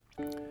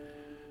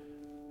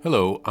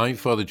Hello, I'm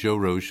Father Joe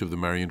Roche of the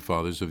Marian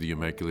Fathers of the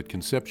Immaculate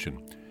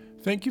Conception.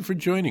 Thank you for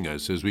joining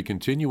us as we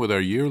continue with our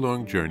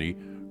year-long journey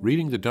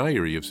reading the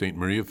diary of St.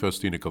 Maria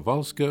Faustina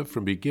Kowalska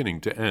from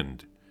beginning to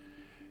end.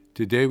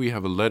 Today we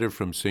have a letter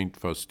from St.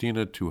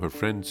 Faustina to her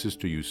friend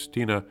Sister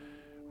Justina,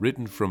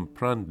 written from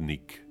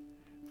Prandnik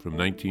from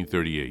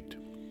 1938.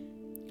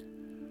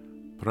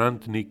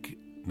 Prandnik,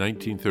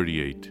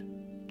 1938.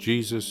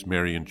 Jesus,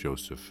 Mary, and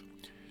Joseph.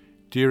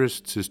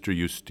 Dearest Sister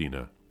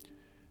Justina,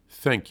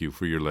 thank you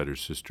for your letter,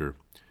 sister.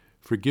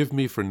 Forgive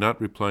me for not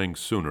replying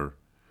sooner,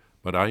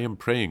 but I am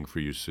praying for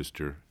you,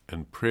 sister,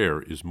 and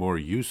prayer is more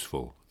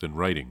useful than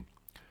writing.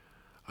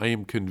 I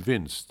am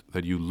convinced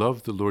that you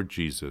love the Lord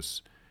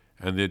Jesus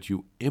and that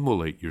you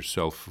immolate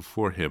yourself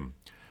before him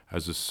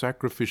as a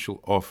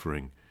sacrificial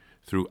offering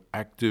through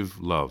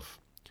active love.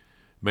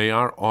 May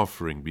our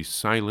offering be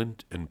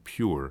silent and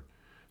pure,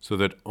 so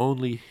that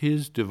only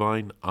his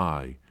divine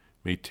eye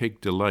may take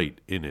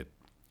delight in it.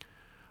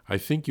 I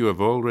think you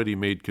have already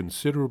made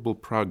considerable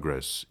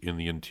progress in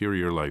the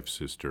interior life,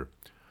 sister.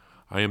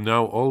 I am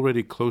now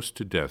already close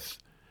to death,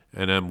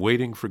 and am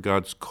waiting for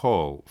God's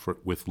call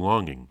with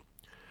longing.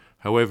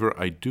 However,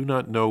 I do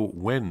not know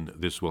when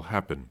this will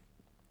happen.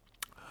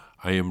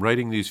 I am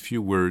writing these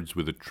few words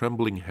with a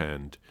trembling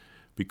hand,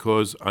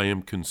 because I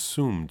am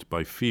consumed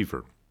by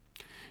fever.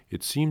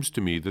 It seems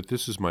to me that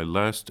this is my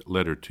last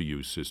letter to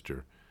you,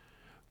 sister.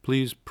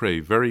 Please pray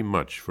very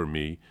much for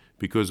me,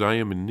 because I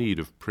am in need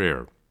of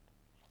prayer.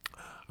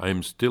 I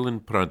am still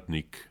in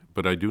Prandnik,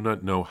 but I do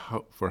not know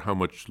for how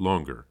much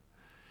longer.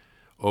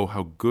 Oh,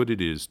 how good it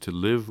is to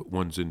live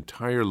one's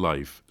entire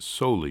life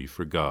solely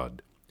for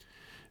God.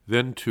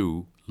 Then,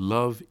 too,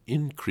 love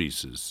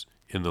increases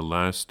in the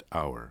last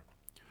hour.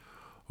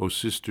 Oh,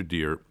 sister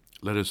dear,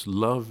 let us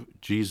love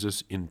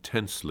Jesus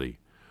intensely,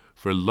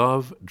 for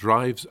love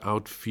drives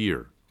out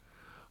fear.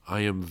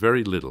 I am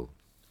very little.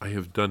 I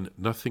have done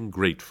nothing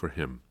great for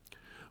him,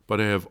 but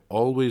I have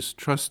always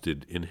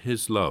trusted in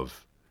his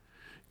love.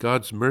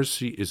 God's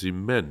mercy is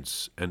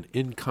immense and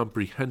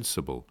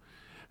incomprehensible,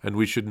 and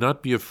we should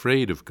not be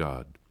afraid of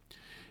God.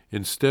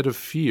 Instead of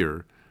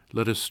fear,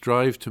 let us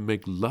strive to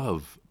make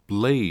love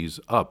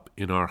blaze up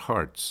in our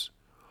hearts.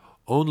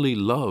 Only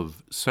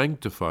love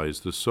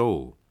sanctifies the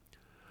soul.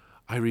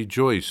 I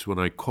rejoice when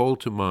I call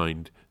to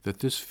mind that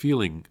this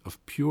feeling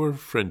of pure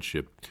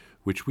friendship,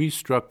 which we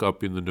struck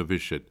up in the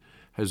novitiate,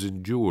 has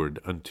endured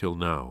until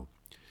now.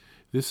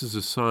 This is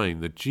a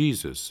sign that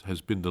Jesus has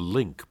been the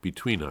link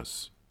between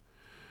us.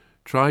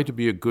 Try to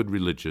be a good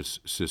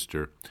religious,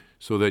 sister,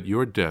 so that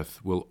your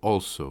death will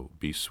also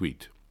be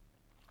sweet.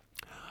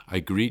 I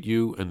greet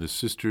you and the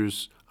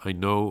sisters I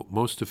know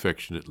most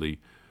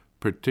affectionately,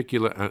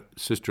 particularly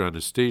Sister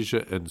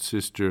Anastasia and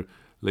Sister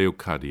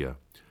Leocadia.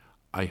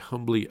 I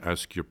humbly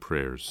ask your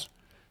prayers.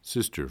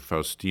 Sister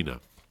Faustina.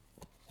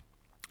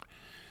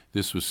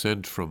 This was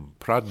sent from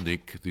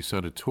Prandnik, the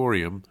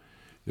sanatorium.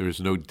 There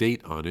is no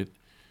date on it.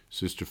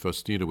 Sister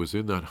Faustina was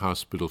in that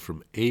hospital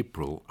from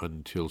April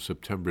until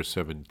September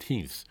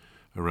 17th,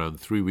 around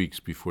 3 weeks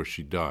before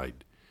she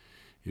died.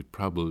 It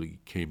probably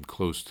came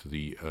close to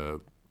the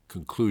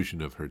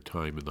conclusion of her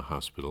time in the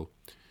hospital.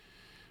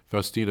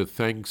 Faustina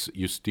thanks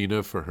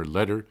Justina for her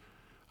letter,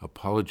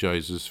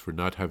 apologizes for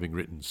not having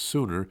written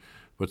sooner,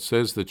 but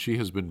says that she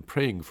has been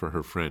praying for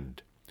her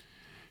friend.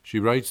 She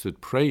writes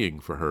that praying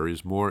for her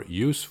is more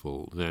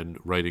useful than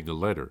writing a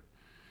letter.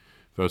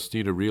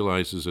 Faustina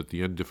realizes at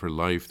the end of her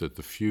life that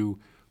the few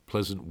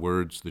pleasant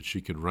words that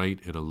she can write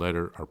in a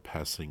letter are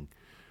passing,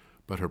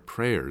 but her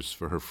prayers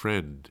for her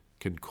friend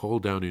can call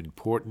down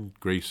important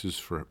graces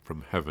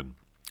from heaven.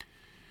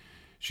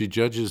 She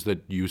judges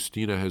that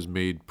Justina has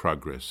made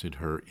progress in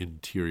her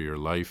interior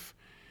life.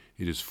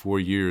 It is 4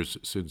 years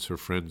since her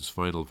friend's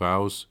final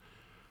vows.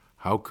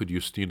 How could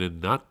Justina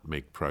not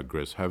make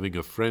progress, having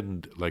a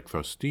friend like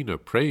Faustina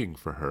praying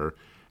for her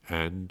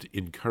and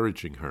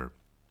encouraging her?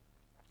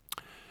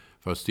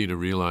 Faustina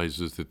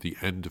realizes that the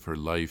end of her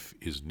life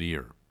is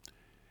near.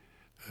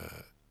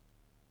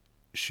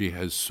 She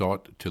has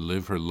sought to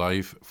live her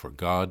life for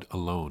God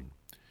alone.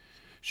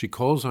 She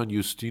calls on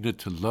Justina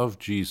to love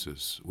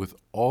Jesus with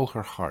all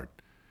her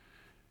heart.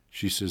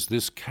 She says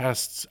this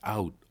casts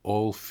out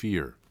all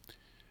fear.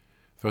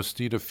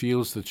 Faustina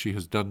feels that she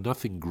has done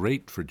nothing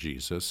great for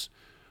Jesus,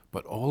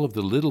 but all of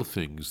the little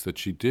things that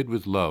she did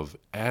with love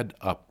add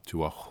up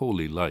to a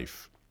holy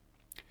life.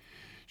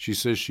 She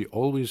says she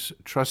always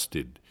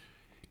trusted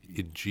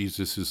in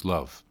Jesus'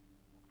 love.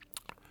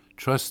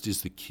 Trust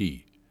is the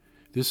key.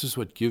 This is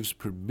what gives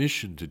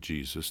permission to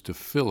Jesus to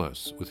fill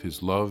us with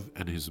his love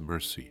and his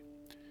mercy.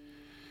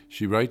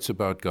 She writes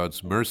about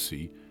God's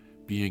mercy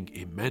being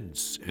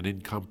immense and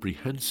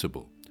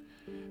incomprehensible.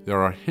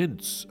 There are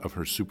hints of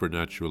her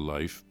supernatural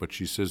life, but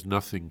she says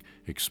nothing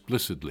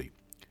explicitly.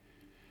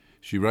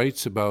 She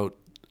writes about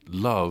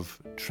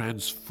love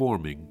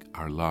transforming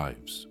our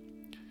lives.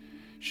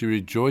 She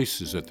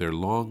rejoices at their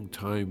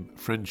long-time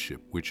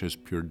friendship, which has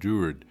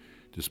perdured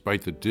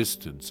despite the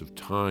distance of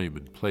time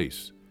and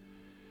place.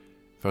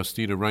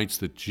 Faustina writes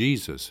that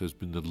Jesus has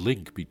been the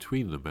link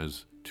between them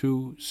as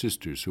two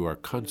sisters who are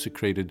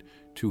consecrated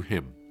to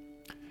him.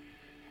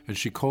 And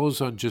she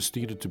calls on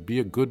Justina to be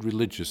a good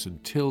religious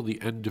until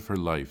the end of her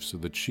life, so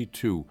that she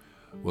too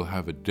will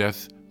have a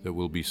death that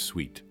will be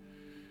sweet.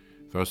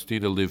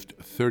 Faustina lived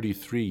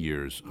 33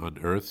 years on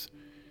earth.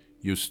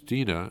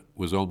 Justina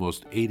was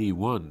almost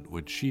 81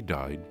 when she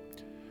died.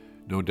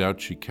 No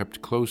doubt she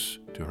kept close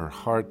to her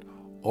heart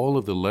all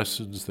of the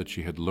lessons that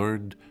she had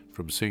learned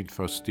from Saint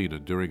Faustina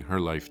during her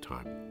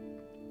lifetime.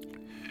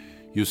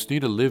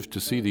 Justina lived to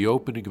see the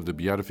opening of the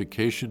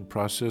beatification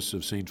process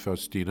of Saint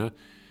Faustina.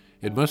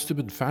 It must have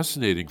been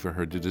fascinating for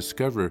her to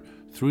discover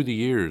through the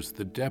years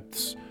the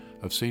depths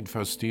of Saint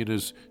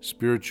Faustina's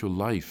spiritual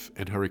life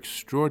and her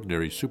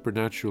extraordinary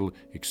supernatural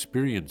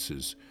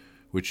experiences,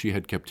 which she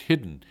had kept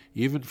hidden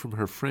even from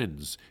her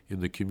friends in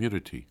the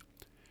community.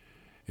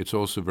 It's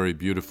also very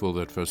beautiful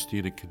that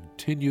Faustina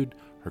continued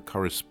her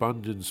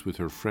correspondence with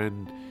her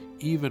friend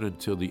even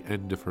until the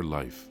end of her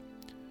life.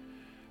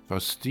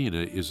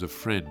 Faustina is a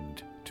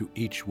friend to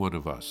each one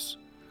of us.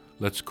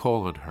 Let's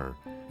call on her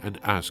and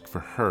ask for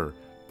her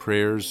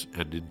prayers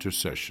and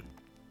intercession.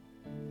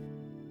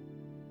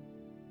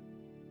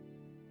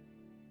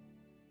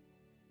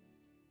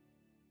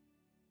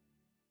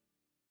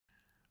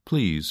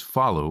 Please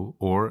follow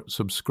or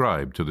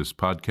subscribe to this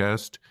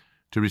podcast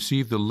to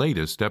receive the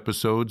latest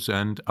episodes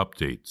and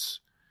updates.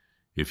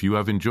 If you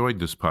have enjoyed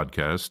this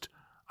podcast,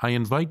 I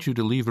invite you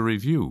to leave a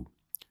review.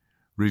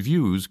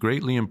 Reviews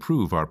greatly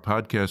improve our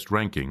podcast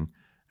ranking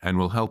and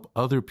will help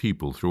other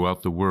people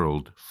throughout the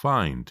world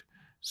find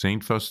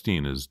St.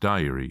 Faustina's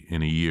Diary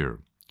in a Year.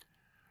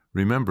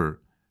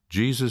 Remember,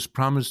 Jesus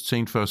promised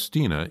St.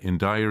 Faustina in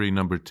Diary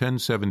number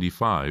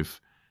 1075,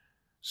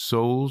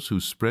 souls who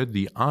spread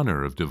the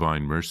honor of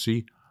divine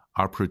mercy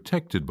are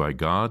protected by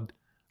God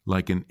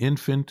like an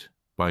infant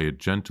by a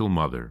gentle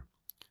mother.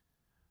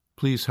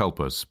 Please help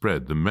us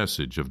spread the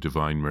message of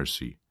divine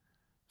mercy.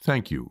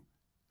 Thank you,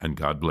 and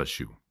God bless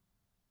you.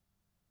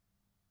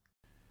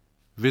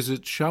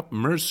 Visit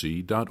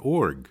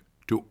shopmercy.org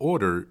to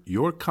order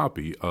your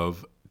copy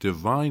of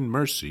Divine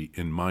Mercy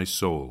in My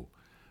Soul,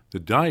 the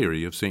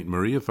Diary of St.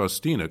 Maria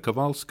Faustina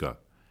Kowalska.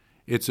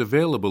 It's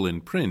available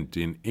in print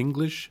in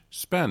English,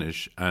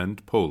 Spanish,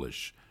 and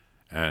Polish,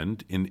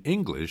 and in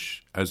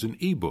English as an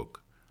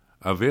e-book,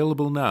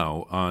 available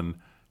now on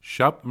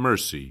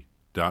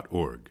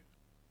shopmercy.org.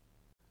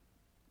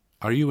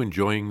 Are you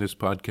enjoying this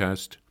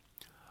podcast?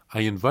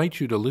 I invite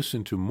you to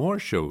listen to more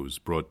shows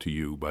brought to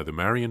you by the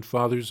Marian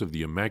Fathers of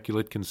the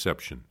Immaculate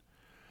Conception.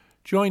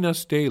 Join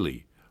us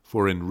daily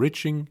for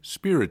enriching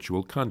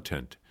spiritual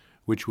content,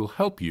 which will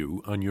help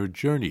you on your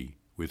journey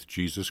with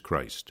Jesus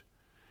Christ.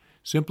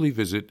 Simply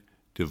visit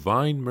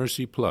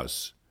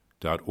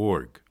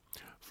DivineMercyPlus.org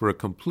for a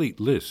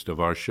complete list of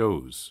our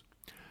shows.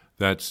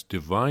 That's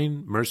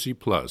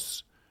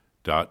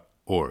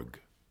DivineMercyPlus.org.